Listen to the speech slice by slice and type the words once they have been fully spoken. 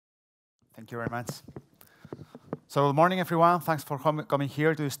Thank you very much. So good morning, everyone. Thanks for coming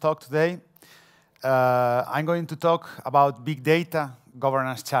here to this talk today. I'm going to talk about big data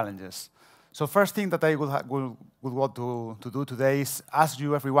governance challenges. So first thing that I would want to do today is ask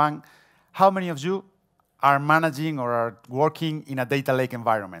you, everyone, how many of you are managing or are working in a data lake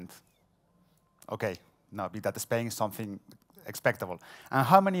environment? OK, no, big data Spain is something expectable. And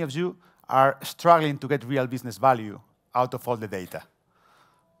how many of you are struggling to get real business value out of all the data?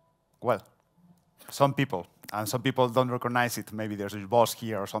 Well, some people, and some people don't recognize it. Maybe there's a boss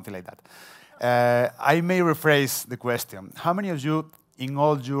here or something like that. I may rephrase the question. How many of you, in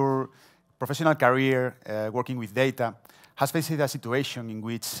all your professional career working with data, has faced a situation in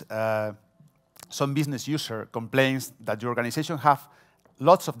which some business user complains that your organization have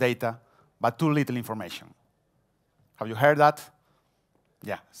lots of data, but too little information? Have you heard that?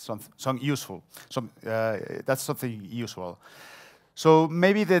 Yeah, some useful. That's something useful. So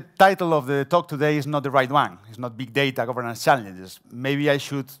maybe the title of the talk today is not the right one. It's not Big Data Governance Challenges. Maybe I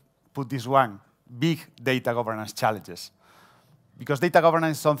should put this one, Big Data Governance Challenges. Because data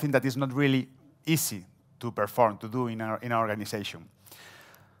governance is something that is not really easy to perform, to do in our organization.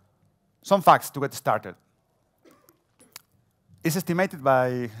 Some facts to get started. It's estimated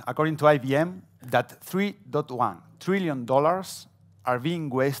according to IBM, that $3.1 trillion are being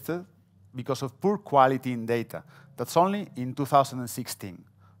wasted because of poor quality in data. That's only in 2016.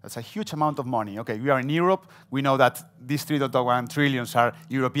 That's a huge amount of money. OK, we are in Europe. We know that these 3.1 trillions are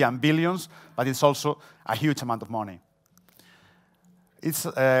European billions, but it's also a huge amount of money. It's,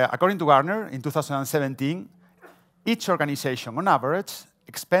 according to Gartner, in 2017, each organization, on average,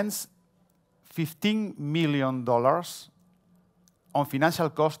 expends $15 million on financial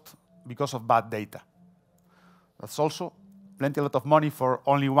cost because of bad data. That's also a lot of money for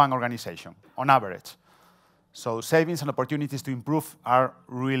only one organization, on average. So savings and opportunities to improve are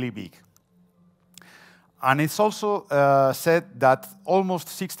really big. And it's also said that almost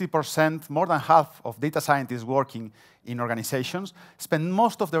 60%, more than half of data scientists working in organizations, spend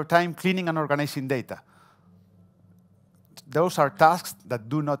most of their time cleaning and organizing data. Those are tasks that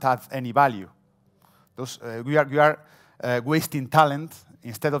do not have any value. We are wasting talent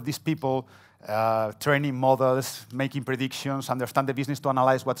instead of these people training models, making predictions, understand the business to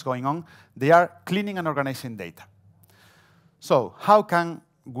analyze what's going on. They are cleaning and organizing data. So how can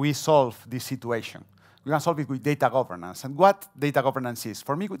we solve this situation? We can solve it with data governance. And what data governance is?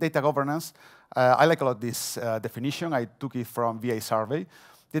 For me, with data governance, I like a lot this definition. I took it from VA survey.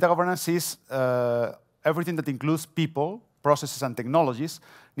 Data governance is everything that includes people, processes, and technologies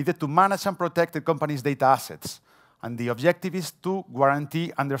needed to manage and protect the company's data assets. And the objective is to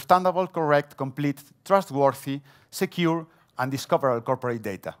guarantee understandable, correct, complete, trustworthy, secure, and discoverable corporate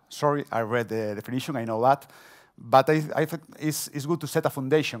data. Sorry, I read the definition, I know that. But I think it's good to set a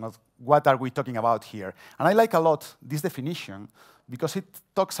foundation of what are we talking about here. And I like a lot this definition because it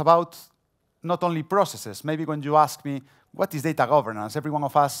talks about not only processes. Maybe when you ask me, what is data governance? Every one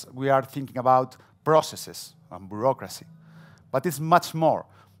of us, we are thinking about processes and bureaucracy. But it's much more.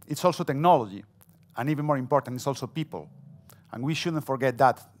 It's also technology. And even more important, it's also people. And we shouldn't forget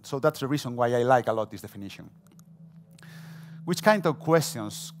that. So that's the reason why I like a lot this definition. Which kind of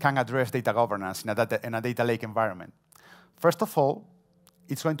questions can address data governance in a data lake environment? First of all,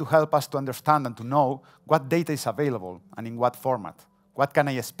 it's going to help us to understand and to know what data is available and in what format. What can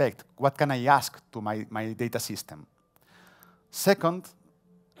I expect? What can I ask to my data system? Second,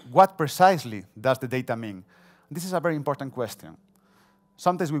 what precisely does the data mean? This is a very important question.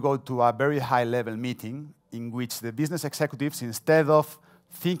 Sometimes we go to a very high-level meeting in which the business executives, instead of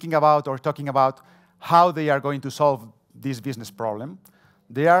thinking about or talking about how they are going to solve this business problem,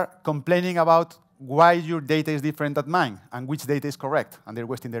 they are complaining about why your data is different than mine and which data is correct, and they're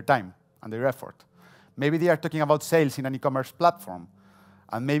wasting their time and their effort. Maybe they are talking about sales in an e-commerce platform,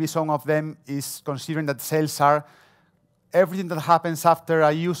 and maybe some of them is considering that sales are everything that happens after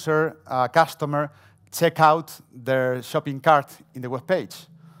a user, a customer, check out their shopping cart in the web page.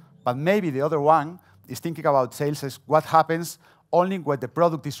 But maybe the other one is thinking about sales as what happens only when the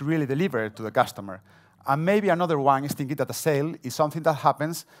product is really delivered to the customer. And maybe another one is thinking that a sale is something that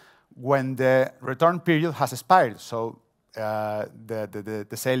happens when the return period has expired. So the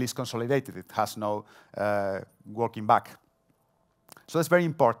sale is consolidated. It has no working back. So that's very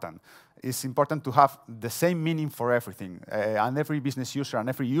important. It's important to have the same meaning for everything. And every business user and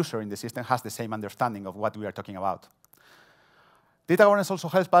every user in the system has the same understanding of what we are talking about. Data governance also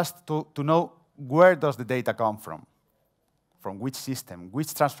helps us to know where does the data come from which system,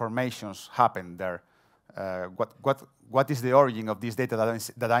 which transformations happen there, what is the origin of this data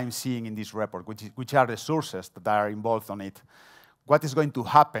that I'm seeing in this report, which are the sources that are involved on it, What is going to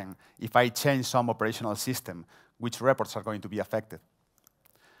happen if I change some operational system? Which reports are going to be affected?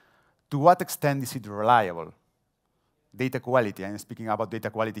 To what extent is it reliable? Data quality, I'm speaking about data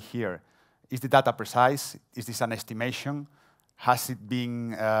quality here. Is the data precise? Is this an estimation? Has it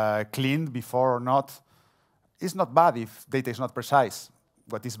been cleaned before or not? It's not bad if data is not precise.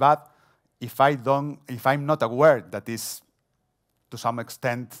 What is bad if I'm not aware that is to some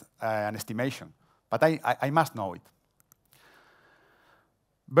extent an estimation. But I must know it.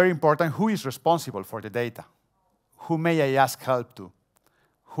 Very important, who is responsible for the data? Who may I ask help to?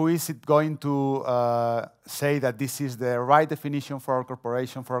 Who is it going to say that this is the right definition for our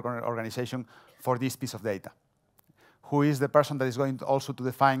corporation, for our organization, for this piece of data? Who is the person that is going to also to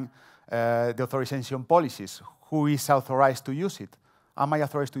define the authorization policies? Who is authorized to use it? Am I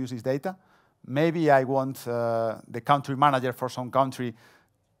authorized to use this data? Maybe I want the country manager for some country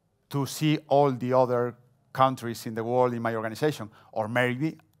to see all the other countries in the world in my organization. Or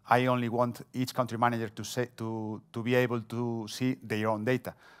maybe I only want each country manager to be able to see their own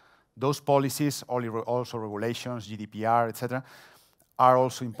data. Those policies, also regulations, GDPR, etc., are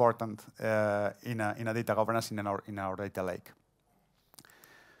also important in a data governance in our data lake.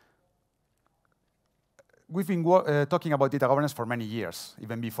 We've been talking about data governance for many years.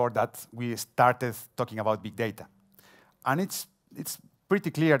 Even before that, we started talking about big data. And it's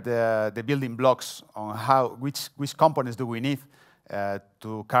pretty clear the building blocks on which components do we need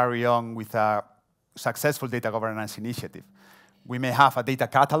to carry on with a successful data governance initiative. We may have a data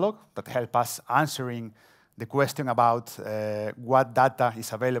catalog that helps us answering the question about what data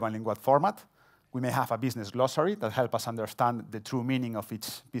is available in what format. We may have a business glossary that helps us understand the true meaning of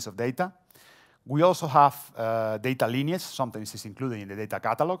each piece of data. We also have data lineage. Sometimes it's included in the data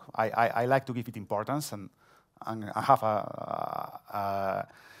catalog. I like to give it importance and have a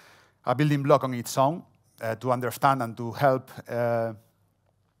building block on its own to understand and to help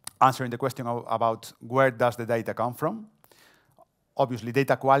answering the question about where does the data come from. Obviously,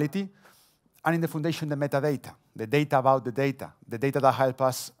 data quality. And in the foundation, the metadata, the data about the data that help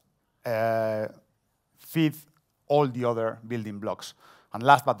us feed all the other building blocks. And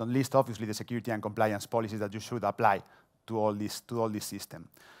last but not least, obviously, the security and compliance policies that you should apply to all this system.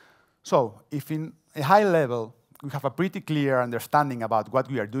 So if in a high level, we have a pretty clear understanding about what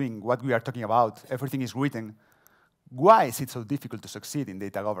we are doing, what we are talking about, everything is written, why is it so difficult to succeed in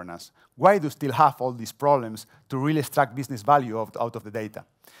data governance? Why do we still have all these problems to really extract business value out of the data?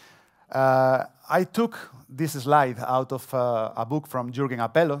 I took this slide out of a book from Jürgen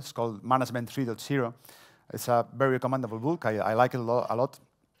Appello. It's called Management 3.0. It's a very recommendable book. I like it a lot.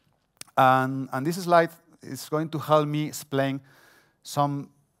 And this slide is going to help me explain some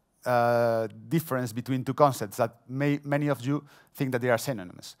difference between two concepts that many of you think that they are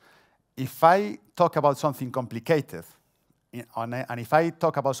synonymous. If I talk about something complicated, and if I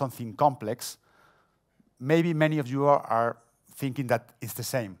talk about something complex, maybe many of you are thinking that it's the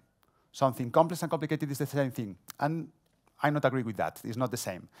same. Something complex and complicated is the same thing. And I not agree with that. It's not the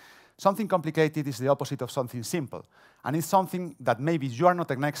same. Something complicated is the opposite of something simple. And it's something that maybe you are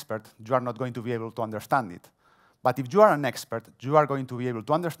not an expert, you are not going to be able to understand it. But if you are an expert, you are going to be able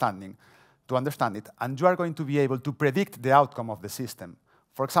to understand it, and you are going to be able to predict the outcome of the system.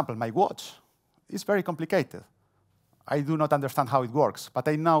 For example, my watch is very complicated. I do not understand how it works, but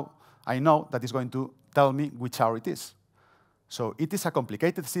I know that it's going to tell me which hour it is. So it is a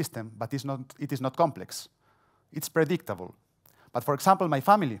complicated system, but it is not complex. It's predictable. But for example, my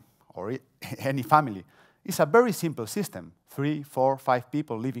family, or any family, is a very simple system. 3, 4, 5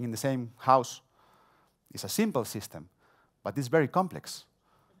 people living in the same house. It's a simple system, but it's very complex.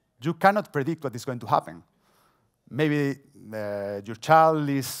 You cannot predict what is going to happen. Maybe your child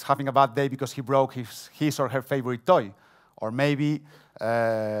is having a bad day because he broke his or her favorite toy. Or maybe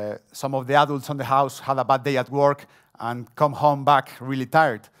some of the adults in the house had a bad day at work and come home back really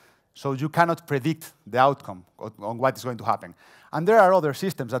tired. So you cannot predict the outcome on what is going to happen. And there are other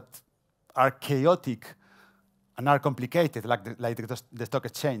systems that are chaotic and are complicated, like the stock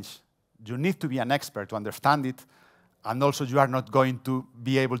exchange. You need to be an expert to understand it, and also you are not going to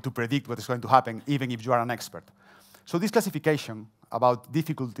be able to predict what is going to happen, even if you are an expert. So this classification about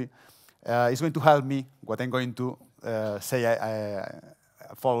difficulty is going to help me what I'm going to say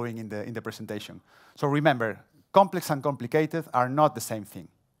following in the presentation. So remember, complex and complicated are not the same thing.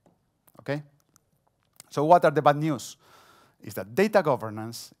 Okay? So what are the bad news? Is that data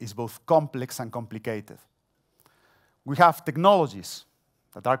governance is both complex and complicated. We have technologies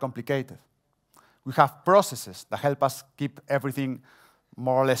that are complicated. We have processes that help us keep everything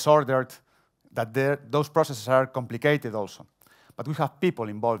more or less ordered, that those processes are complicated also. But we have people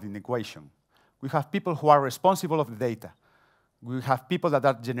involved in the equation. We have people who are responsible of the data. We have people that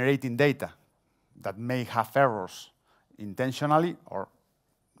are generating data that may have errors intentionally or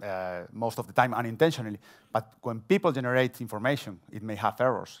most of the time unintentionally. But when people generate information, it may have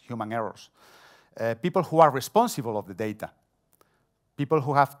errors, human errors. People who are responsible of the data, people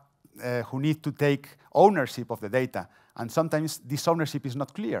who need to take ownership of the data. And sometimes this ownership is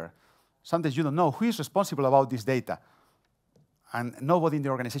not clear. Sometimes you don't know who is responsible about this data. And nobody in the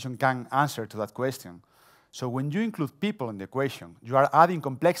organization can answer to that question. So when you include people in the equation, you are adding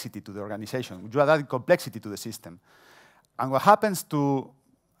complexity to the organization. You are adding complexity to the system. And what happens to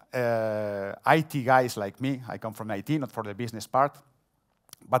IT guys like me, I come from IT, not for the business part,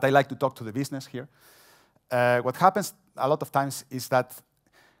 but I like to talk to the business here. What happens a lot of times is that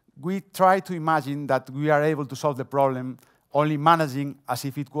we try to imagine that we are able to solve the problem only managing as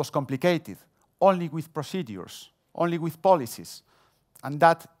if it was complicated, only with procedures, only with policies. And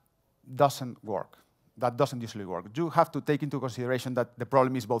that doesn't work. That doesn't usually work. You have to take into consideration that the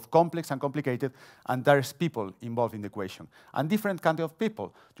problem is both complex and complicated, and there's people involved in the equation. And different kinds of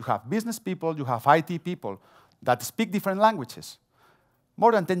people. You have business people, you have IT people that speak different languages.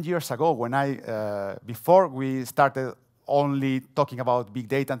 More than 10 years ago, when before we started only talking about big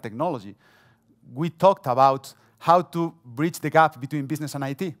data and technology, we talked about how to bridge the gap between business and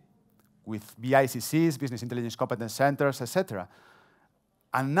IT with BICCs, business intelligence competence centers, etc.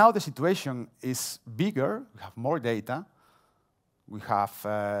 And now the situation is bigger. We have more data. We have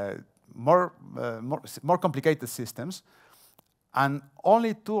more complicated systems. And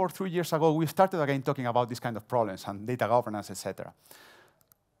only 2 or 3 years ago, we started again talking about these kind of problems and data governance, etc.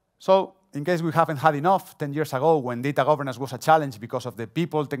 So in case we haven't had enough 10 years ago when data governance was a challenge because of the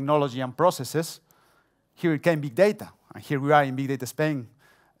people, technology, and processes, here it came big data. And here we are in Big Data Spain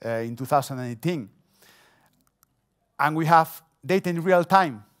in 2018. And we have data in real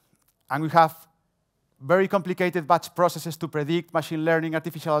time. And we have very complicated batch processes to predict machine learning,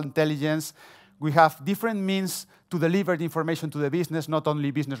 artificial intelligence. We have different means to deliver the information to the business, not only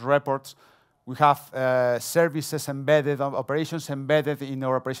business reports. We have services embedded, operations embedded in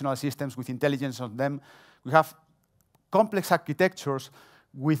our operational systems with intelligence on them. We have complex architectures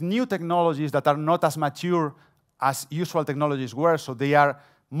with new technologies that are not as mature as usual technologies were, so they are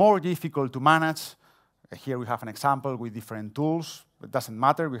more difficult to manage. Here we have an example with different tools. It doesn't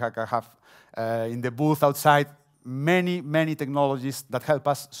matter. We have in the booth outside many, many technologies that help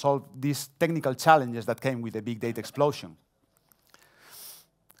us solve these technical challenges that came with the big data explosion.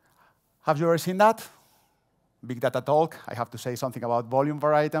 Have you ever seen that? Big data talk. I have to say something about volume,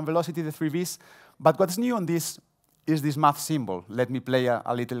 variety, and velocity, the 3 Vs. But what's new on this is this math symbol. Let me play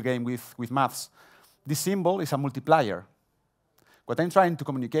a little game with maths. This symbol is a multiplier. What I'm trying to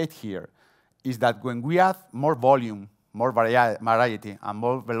communicate here is that when we add more volume, more variety, and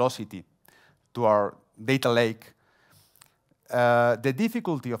more velocity to our data lake, the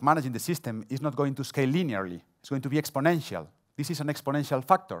difficulty of managing the system is not going to scale linearly. It's going to be exponential. This is an exponential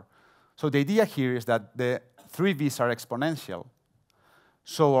factor. So the idea here is that the 3 Vs are exponential.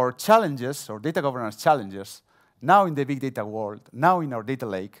 So our challenges, our data governance challenges, now in the big data world, now in our data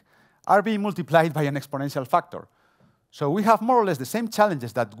lake, are being multiplied by an exponential factor. So we have more or less the same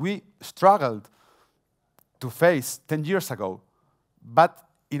challenges that we struggled to face 10 years ago, but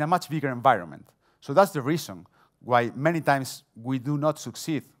in a much bigger environment. So that's the reason why many times we do not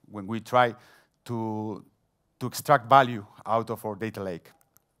succeed when we try to extract value out of our data lake.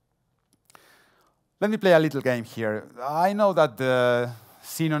 Let me play a little game here. I know that the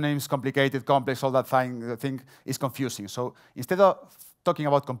synonyms, complicated, complex, all that thing is confusing. So instead of talking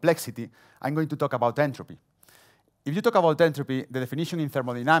about complexity, I'm going to talk about entropy. If you talk about entropy, the definition in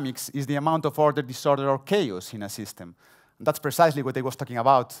thermodynamics is the amount of order, disorder, or chaos in a system. And that's precisely what I was talking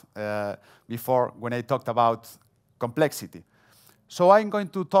about before when I talked about complexity. So I'm going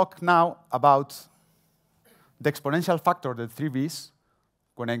to talk now about the exponential factor, the 3 Vs,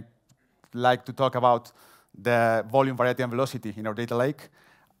 when I like to talk about the volume, variety, and velocity in our data lake.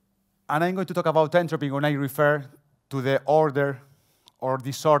 And I'm going to talk about entropy when I refer to the order or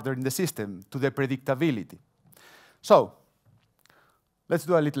disorder in the system, to the predictability. So let's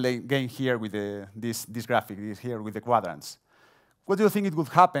do a little game here with this graphic here with the quadrants. What do you think it would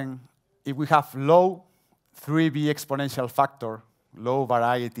happen if we have low 3V exponential factor, low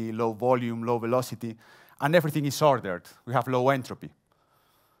variety, low volume, low velocity, and everything is ordered? We have low entropy.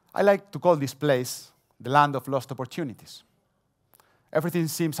 I like to call this place the land of lost opportunities. Everything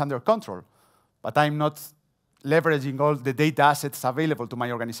seems under control, but I'm not leveraging all the data assets available to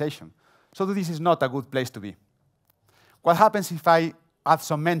my organization. So this is not a good place to be. What happens if I add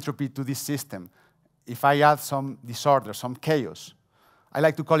some entropy to this system? If I add some disorder, some chaos? I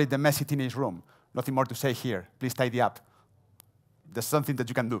like to call it the messy teenage room. Nothing more to say here. Please tidy up. There's something that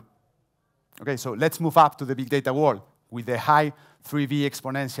you can do. Okay, so let's move up to the big data world with the high 3V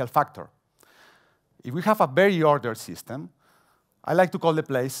exponential factor. If we have a very ordered system, I like to call the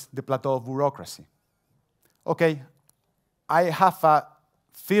place the plateau of bureaucracy. Okay, I have a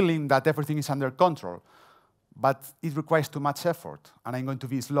feeling that everything is under control, but it requires too much effort, and I'm going to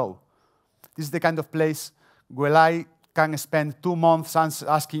be slow. This is the kind of place where I can spend 2 months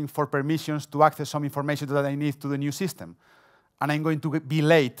asking for permissions to access some information that I need to the new system, and I'm going to be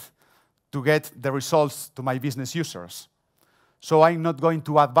late to get the results to my business users. So I'm not going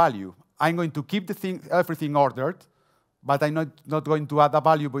to add value. I'm going to keep everything ordered, but I'm not going to add a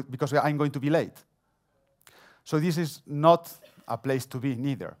value because I'm going to be late. So this is not a place to be,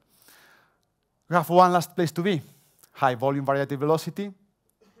 neither. We have one last place to be: high volume variety velocity,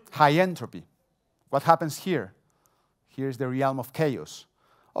 high entropy. What happens here? Here is the realm of chaos.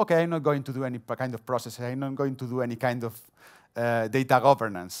 Okay, I'm not going to do any kind of processing. I'm not going to do any kind of data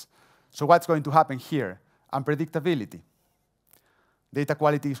governance. So what's going to happen here? Unpredictability. Data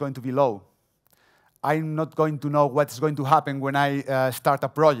quality is going to be low. I'm not going to know what's going to happen when I start a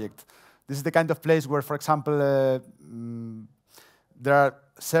project. This is the kind of place where, for example, there are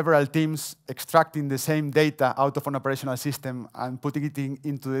several teams extracting the same data out of an operational system and putting it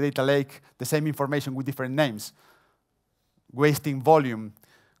into the data lake, the same information with different names, wasting volume,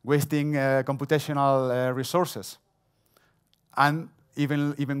 wasting computational resources, and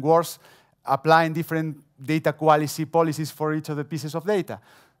even worse, applying different data quality policies for each of the pieces of data.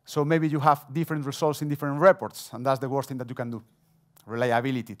 So maybe you have different results in different reports, and that's the worst thing that you can do.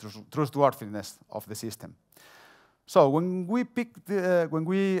 Reliability, trustworthiness of the system. So when we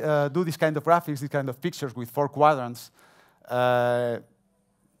do this kind of graphics, this kind of pictures with 4 quadrants,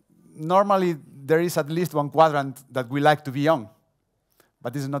 normally there is at least one quadrant that we like to be on,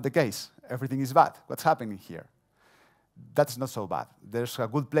 but this is not the case. Everything is bad. What's happening here? That's not so bad. There's a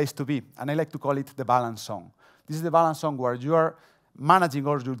good place to be, and I like to call it the balance zone. This is the balance zone where you are managing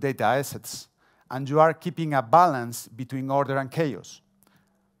all your data assets, and you are keeping a balance between order and chaos.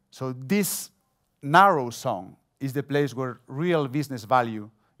 So this narrow zone is the place where real business value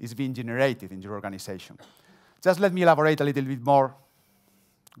is being generated in your organization. Just let me elaborate a little bit more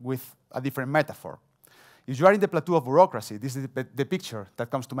with a different metaphor. If you are in the plateau of bureaucracy, this is the picture that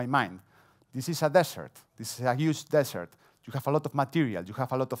comes to my mind. This is a desert. This is a huge desert. You have a lot of material. You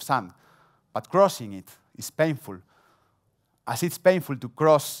have a lot of sand. But crossing it is painful, as it's painful to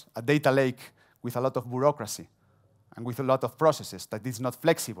cross a data lake with a lot of bureaucracy and with a lot of processes that is not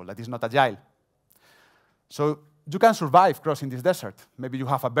flexible, that is not agile. So you can survive crossing this desert. Maybe you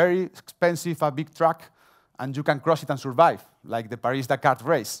have a very expensive, big truck, and you can cross it and survive, like the Paris-Dakar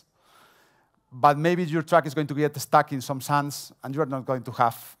race. But maybe your truck is going to get stuck in some sands, and you are not going to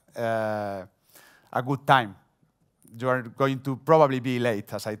have a good time. You are going to probably be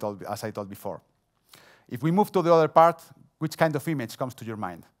late, as I told before. If we move to the other part, which kind of image comes to your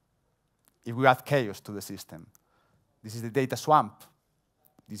mind? If we add chaos to the system, this is the data swamp.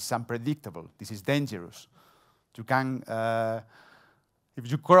 This is unpredictable. This is dangerous. You can,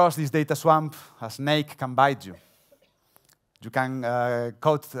 if you cross this data swamp, a snake can bite you. You can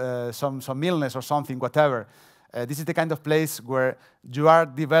cause some illness or something, whatever. This is the kind of place where you are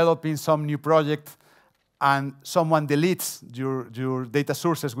developing some new project and someone deletes your data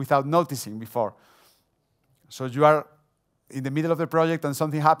sources without noticing before. So you are in the middle of the project and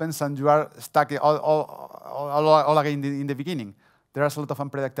something happens and you are stuck all again in the beginning. There is a lot of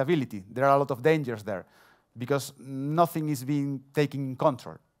unpredictability. There are a lot of dangers there because nothing is being taken in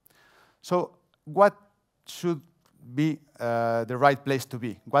control. So what should be the right place to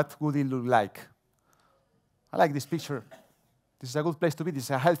be? What would it look like? I like this picture. This is a good place to be. This is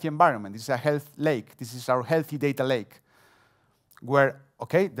a healthy environment. This is a health lake. This is our healthy data lake where,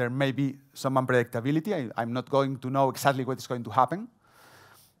 okay, there may be some unpredictability. I'm not going to know exactly what is going to happen,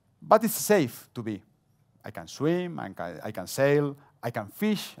 but it's safe to be. I can swim, I can sail, I can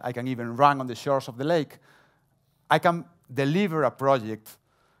fish, I can even run on the shores of the lake. I can deliver a project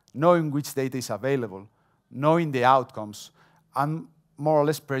knowing which data is available, knowing the outcomes, and more or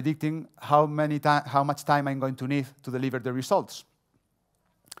less predicting how much time I'm going to need to deliver the results.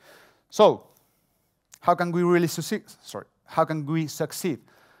 So, how can we really succeed? How can we succeed?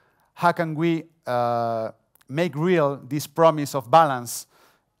 How can we make real this promise of balance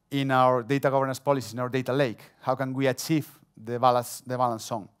in our data governance policies, in our data lake? How can we achieve the balance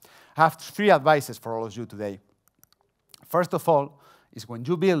zone? I have 3 advices for all of you today. First of all, is when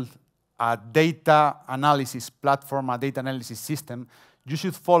you build a data analysis platform, a data analysis system, you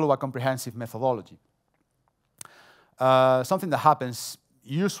should follow a comprehensive methodology. Something that happens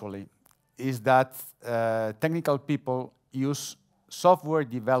usually is that technical people use software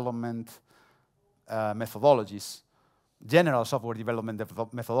development methodologies, general software development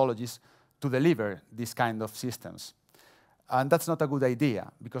methodologies, to deliver these kind of systems. And that's not a good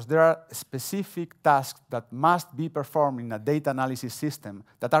idea, because there are specific tasks that must be performed in a data analysis system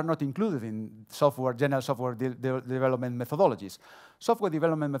that are not included in general software development methodologies. Software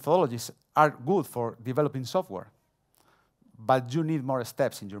development methodologies are good for developing software, but you need more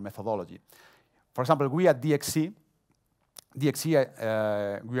steps in your methodology. For example, we at DXC,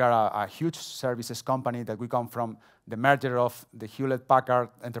 we are a huge services company that we come from the merger of the Hewlett-Packard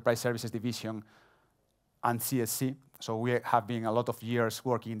Enterprise Services Division and CSC. So we have been a lot of years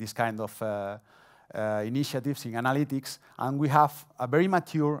working in this kind of initiatives in analytics, and we have a very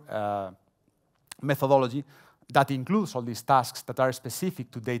mature methodology that includes all these tasks that are specific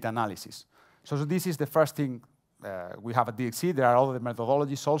to data analysis. So this is the first thing we have at DXC. There are other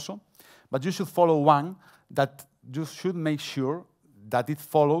methodologies also, but you should follow one that you should make sure that it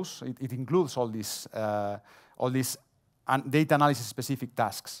follows, it includes all these data analysis specific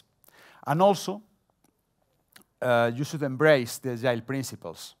tasks. And also, you should embrace the agile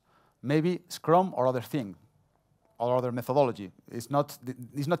principles. Maybe Scrum or other thing, or other methodology. It's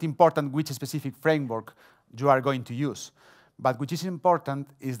not important which specific framework you are going to use. But which is important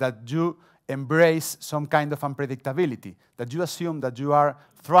is that you embrace some kind of unpredictability, that you assume that you are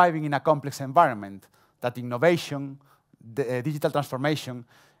thriving in a complex environment, that innovation, digital transformation,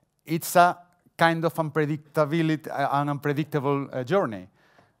 it's a kind of unpredictability, an unpredictable journey.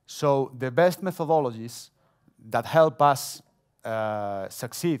 So the best methodologies that help us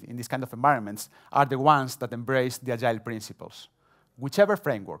succeed in these kind of environments are the ones that embrace the agile principles. Whichever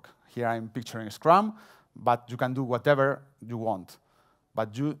framework, here I'm picturing Scrum, but you can do whatever you want.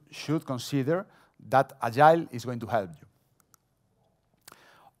 But you should consider that agile is going to help you.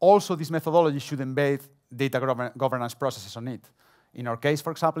 Also, this methodology should embed data governance processes on it. In our case,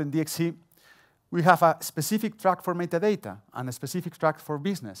 for example, in DXC, we have a specific track for metadata and a specific track for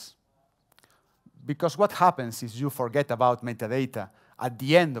business. Because what happens is you forget about metadata at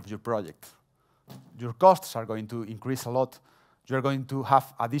the end of your project. Your costs are going to increase a lot. You're going to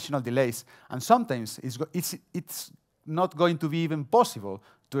have additional delays. And sometimes it's not going to be even possible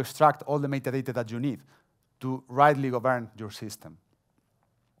to extract all the metadata that you need to rightly govern your system.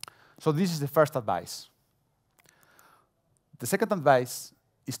 So this is the first advice. The second advice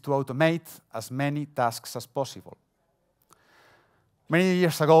is to automate as many tasks as possible. Many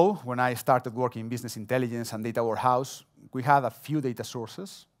years ago, when I started working in business intelligence and data warehouse, we had a few data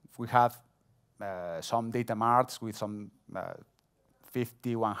sources. We had some data marts with some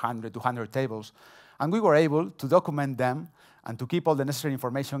 50, 100, 200 tables. And we were able to document them and to keep all the necessary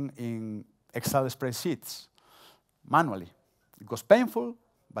information in Excel spreadsheets manually. It was painful,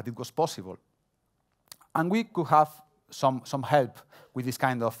 but it was possible. And we could have some help with this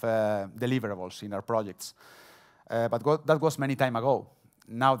kind of deliverables in our projects. But that was many time ago.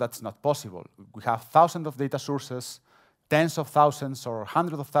 Now that's not possible. We have thousands of data sources, tens of thousands or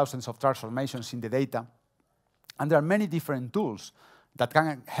hundreds of thousands of transformations in the data. And there are many different tools that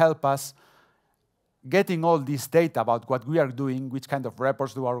can help us getting all this data about what we are doing, which kind of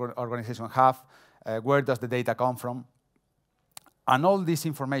reports do our organization have, where does the data come from. And all this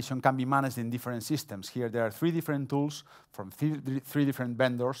information can be managed in different systems. Here there are 3 different tools from 3 different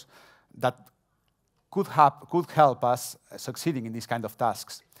vendors that could help us succeeding in these kind of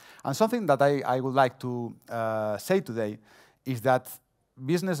tasks. And something that I would like to say today is that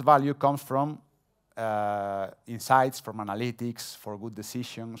business value comes from insights, from analytics, for good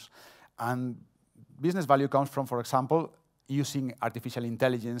decisions. And business value comes from, for example, using artificial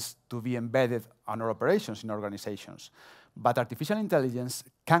intelligence to be embedded on our operations in organizations. But artificial intelligence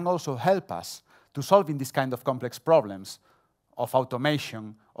can also help us to solving these kind of complex problems of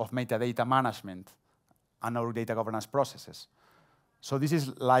automation, of metadata management, and our data governance processes. So this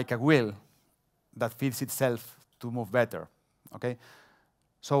is like a wheel that feeds itself to move better, okay?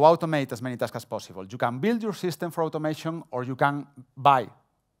 So automate as many tasks as possible. You can build your system for automation, or you can buy.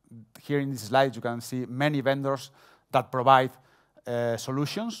 Here in this slide, you can see many vendors that provide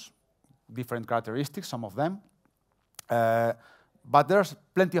solutions, different characteristics, some of them. But there's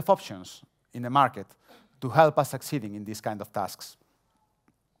plenty of options in the market to help us succeeding in these kind of tasks.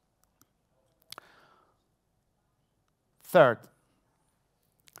 Third,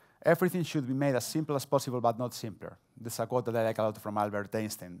 everything should be made as simple as possible, but not simpler. This is a quote that I like a lot from Albert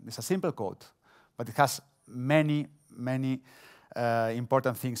Einstein. It's a simple quote, but it has many, many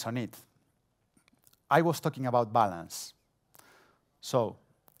important things on it. I was talking about balance. So,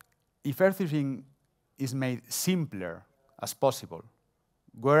 if everything is made simpler as possible,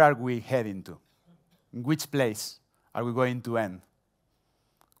 where are we heading to? In which place are we going to end?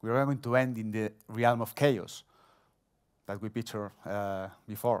 we are going to end in the realm of chaos that we pictured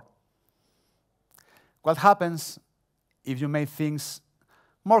before. What happens if you make things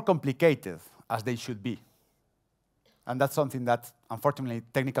more complicated as they should be? And that's something that, unfortunately,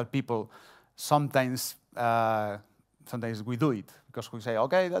 technical people sometimes we do it, because we say,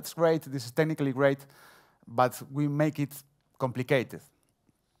 okay, that's great, this is technically great, but we make it complicated.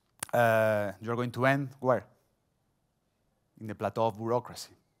 You're going to end where? In the plateau of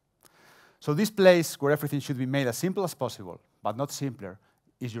bureaucracy. So this place where everything should be made as simple as possible, but not simpler,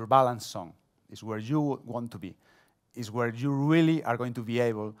 is your balance zone, is where you want to be, is where you really are going to be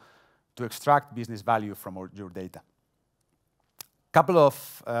able to extract business value from your data. Couple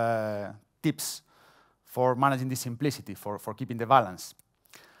of tips for managing this simplicity, for keeping the balance.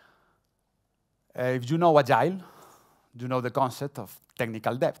 If you know Agile, you know the concept of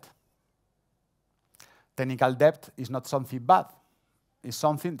technical debt. Technical debt is not something bad. It's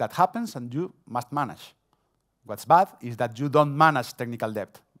something that happens and you must manage. What's bad is that you don't manage technical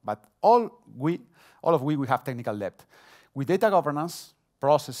debt. But all of we have technical debt. With data governance,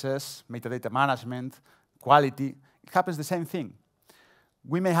 processes, metadata management, quality, it happens the same thing.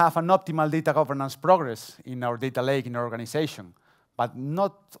 We may have an optimal data governance progress in our data lake, in our organization, but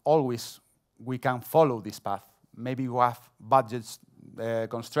not always we can follow this path. Maybe we have budget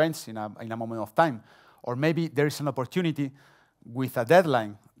constraints in a moment of time, or maybe there is an opportunity with a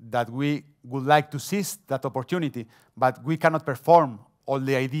deadline that we would like to seize that opportunity, but we cannot perform all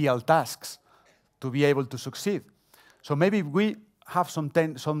the ideal tasks to be able to succeed. So maybe we have some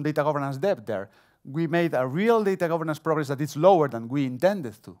data governance debt there. We made a real data governance progress that is lower than we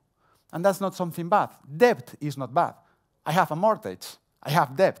intended to. And that's not something bad. Debt is not bad. I have a mortgage. I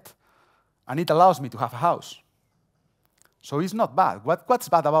have debt. And it allows me to have a house. So it's not bad. What's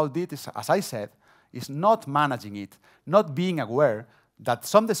bad about it is, as I said, is not managing it, not being aware that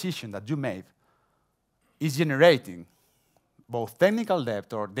some decision that you made is generating both technical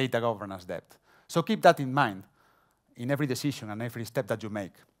debt or data governance debt. So keep that in mind in every decision and every step that you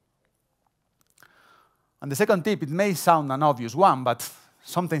make. And the second tip, it may sound an obvious one, but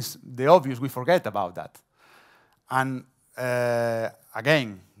sometimes the obvious, we forget about that. And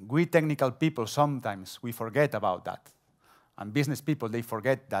again, we technical people, sometimes we forget about that. And business people, they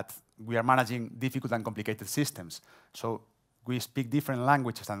forget that we are managing difficult and complicated systems. So we speak different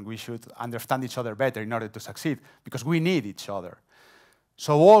languages and we should understand each other better in order to succeed, because we need each other.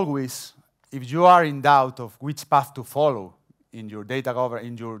 So always, if you are in doubt of which path to follow in your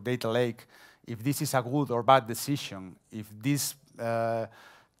data lake, if this is a good or bad decision, if this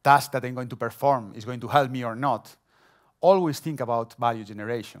task that I'm going to perform is going to help me or not, always think about value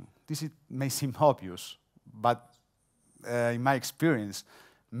generation. This may seem obvious, but in my experience,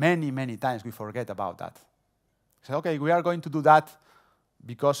 many, many times we forget about that. So, okay, we are going to do that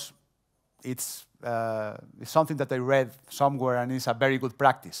because it's something that I read somewhere and it's a very good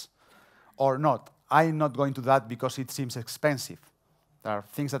practice. Or not. I'm not going to do that because it seems expensive. There are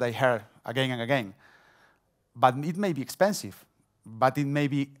things that I heard again and again. But it may be expensive, but it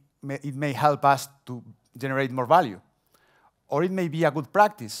may help us to generate more value. Or it may be a good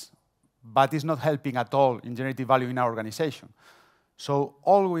practice, but it's not helping at all in generating value in our organization. So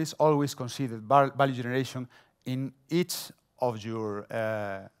always, always consider value generation in each of your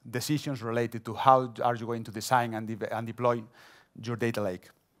decisions related to how are you going to design and deploy your data lake.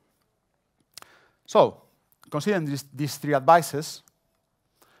 So, considering these three advices,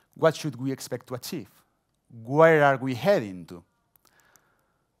 what should we expect to achieve? Where are we heading to?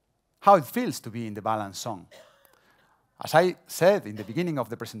 How it feels to be in the balance zone? As I said in the beginning of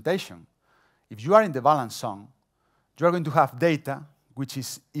the presentation, if you are in the balance zone, you are going to have data which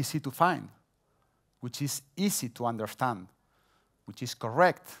is easy to find, which is easy to understand, which is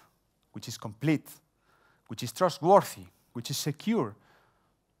correct, which is complete, which is trustworthy, which is secure.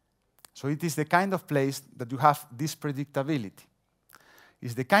 So it is the kind of place that you have this predictability.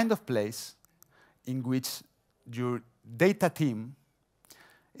 It's the kind of place in which your data team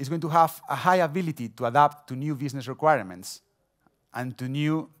is going to have a high ability to adapt to new business requirements and to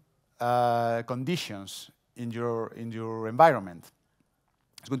new conditions in your environment.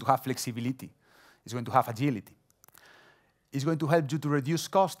 It's going to have flexibility. It's going to have agility. It's going to help you to reduce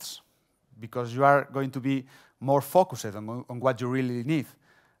costs because you are going to be more focused on what you really need.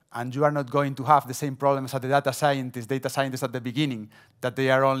 And you are not going to have the same problems as the data scientists at the beginning, that they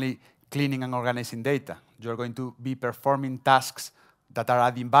are only cleaning and organizing data. You are going to be performing tasks that are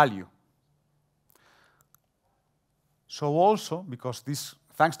adding value. So also, because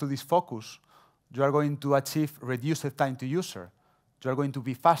thanks to this focus, you are going to achieve reduced time to user. You are going to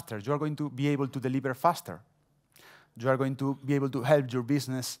be faster. You are going to be able to deliver faster. you are going to be able to help your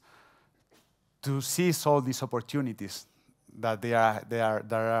business to seize all these opportunities that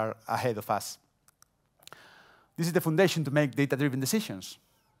are ahead of us. This is the foundation to make data-driven decisions.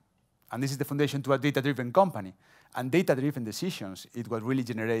 And this is the foundation to a data-driven company. And data-driven decisions is what really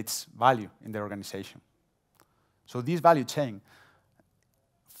generates value in the organization. So this value chain,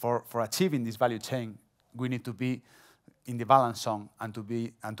 for achieving this value chain, we need to be in the balance zone and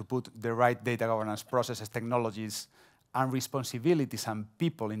to put the right data governance processes, technologies, and responsibilities and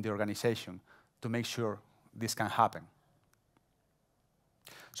people in the organization to make sure this can happen.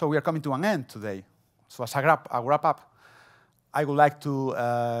 So we are coming to an end today. So as a wrap up, I would like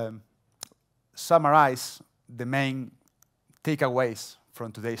to summarize the main takeaways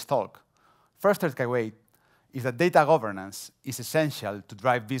from today's talk. First takeaway is that data governance is essential to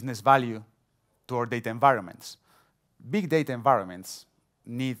drive business value to our data environments. Big data environments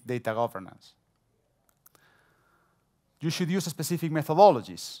need data governance. You should use specific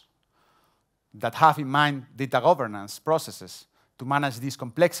methodologies that have in mind data governance processes to manage this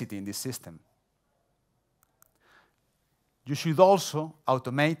complexity in this system. You should also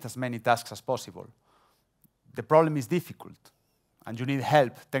automate as many tasks as possible. The problem is difficult, and you need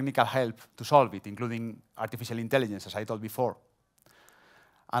help, technical help, to solve it, including artificial intelligence, as I told before.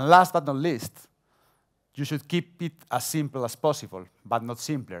 And last but not least, you should keep it as simple as possible, but not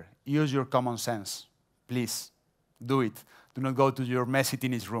simpler. Use your common sense. Please, do it. Do not go to your messy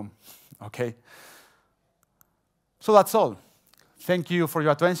teenage room, okay? So that's all. Thank you for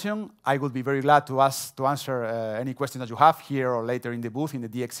your attention. I would be very glad to answer any questions that you have here or later in the booth, in the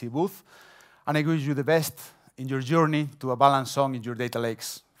DXC booth. And I wish you the best in your journey to a balanced zone in your data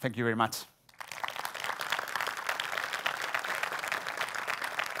lakes. Thank you very much.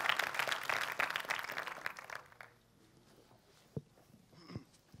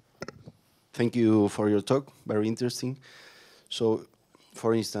 Thank you for your talk, very interesting. So,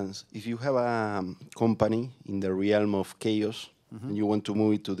 for instance, if you have a company in the realm of chaos, and you want to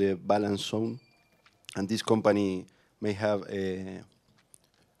move it to the balance zone, and this company may have a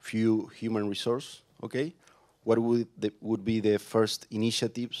few human resource, okay? What would be the first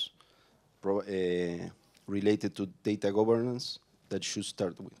initiatives related to data governance that should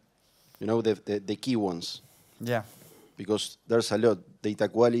start with? You know, the key ones. Yeah. Because there's a lot, data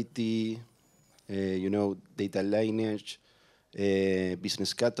quality, you know, data lineage,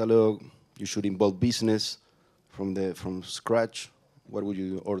 business catalog. You should involve business from scratch. What would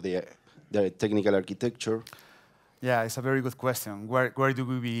you, or the technical architecture? Yeah, it's a very good question. Where do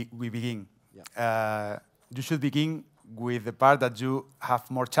we begin? Yeah. You should begin with the part that you have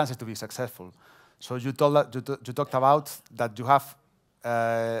more chances to be successful. So you talked about that you have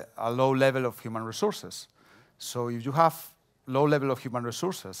a low level of human resources. So if you have low level of human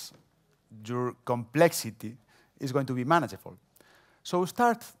resources, your complexity is going to be manageable. So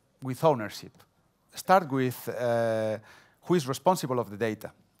start with ownership. Start with who is responsible of the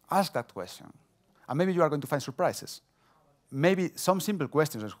data. Ask that question. And maybe you are going to find surprises. Maybe some simple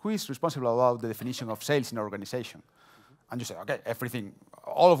questions is, who is responsible about the definition of sales in our organization? And you say, okay, everything,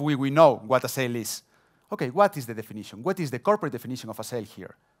 all of we know what a sale is. Okay, what is the definition? What is the corporate definition of a sale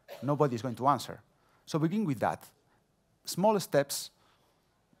here? Nobody is going to answer. So begin with that. Small steps,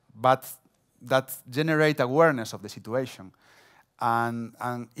 but that generate awareness of the situation. And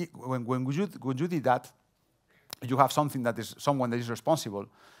when you did that, you have something that is someone that is responsible.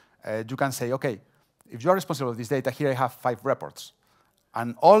 You can say, okay, if you are responsible for this data, here I have 5 reports.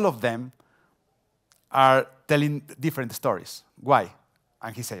 And all of them are telling different stories. Why?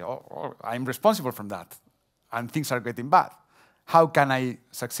 And he say, oh, I'm responsible from that. And things are getting bad. How can I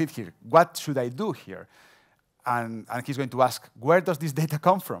succeed here? What should I do here? And he's going to ask, where does this data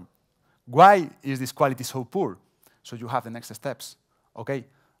come from? Why is this quality so poor? So you have the next steps. Okay,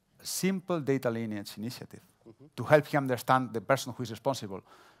 simple data lineage initiative to help him understand the person who is responsible,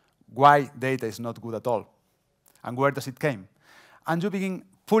 why data is not good at all, and where does it came. And you begin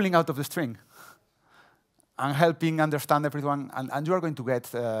pulling out of the string and helping understand everyone, and you are going to get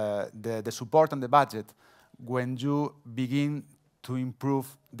the support and the budget when you begin to improve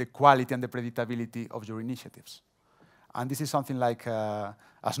the quality and the predictability of your initiatives. And this is something like a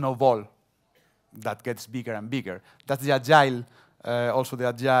snowball that gets bigger and bigger. That's the agile, also the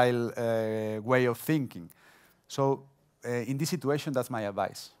agile way of thinking. So in this situation, that's my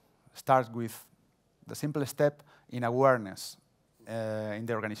advice. Start with the simple step in awareness in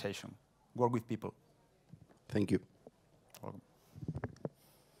the organization. Work with people. Thank you. Welcome.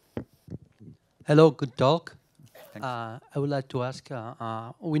 Hello, good talk. Thanks. I would like to ask,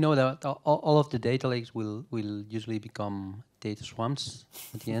 we know that all of the data lakes will usually become data swamps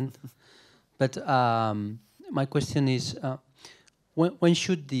at the end. But my question is, when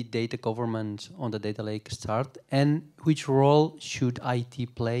should the data governance on the data lake start, and which role should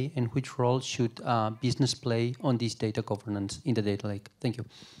IT play, and which role should business play on this data governance in the data lake? Thank you.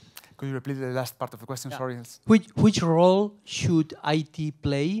 Could you repeat the last part of the question? Yeah. Sorry. Which role should IT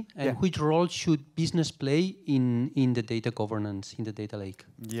play, and Yeah. which role should business play in the data governance, in the data lake?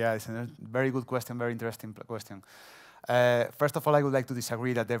 Yeah, it's a very good question, very interesting question. First of all, I would like to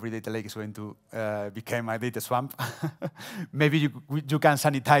disagree that every data lake is going to become a data swamp. Maybe you can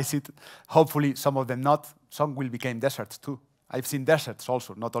sanitize it. Hopefully, some of them not. Some will become deserts too. I've seen deserts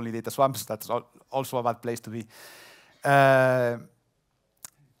also, not only data swamps. That's also a bad place to be.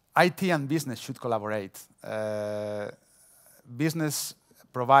 IT and business should collaborate. Business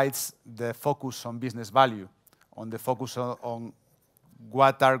provides the focus on business value, on the focus on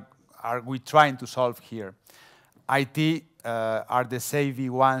what are we trying to solve here. IT are the savvy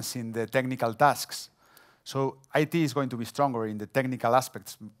ones in the technical tasks. So IT is going to be stronger in the technical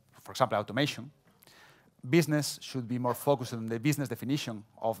aspects, for example, automation. Business should be more focused on the business definition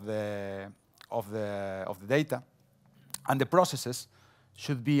of the data. And the processes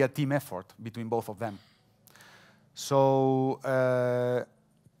should be a team effort between both of them. So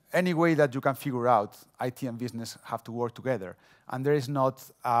any way that you can figure out, IT and business have to work together. And there is not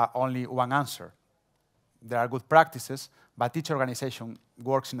only one answer. There are good practices, but each organization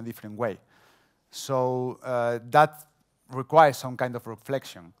works in a different way. So that requires some kind of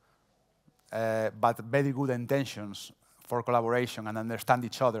reflection, but very good intentions for collaboration and understand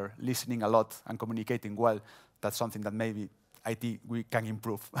each other, listening a lot and communicating well. That's something that maybe IT we can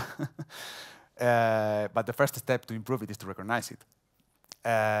improve. But the first step to improve it is to recognize it.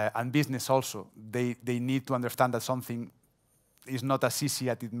 And business also, they need to understand that something is not as easy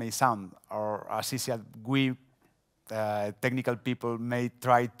as it may sound, or as easy as we technical people may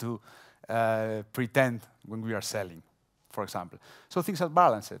try to pretend when we are selling, for example. So things are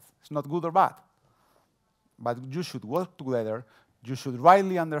balanced. It's not good or bad. But you should work together. You should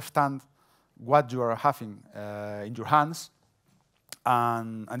rightly understand what you are having in your hands.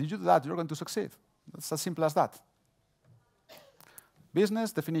 And if you do that, you're going to succeed. It's as simple as that.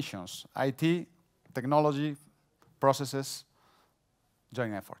 Business definitions, IT, technology, processes,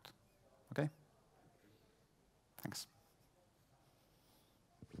 joint effort. Okay? Thanks.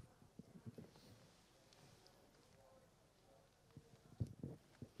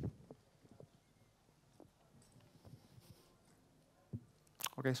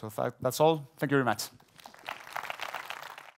 Okay, so that's all. Thank you very much.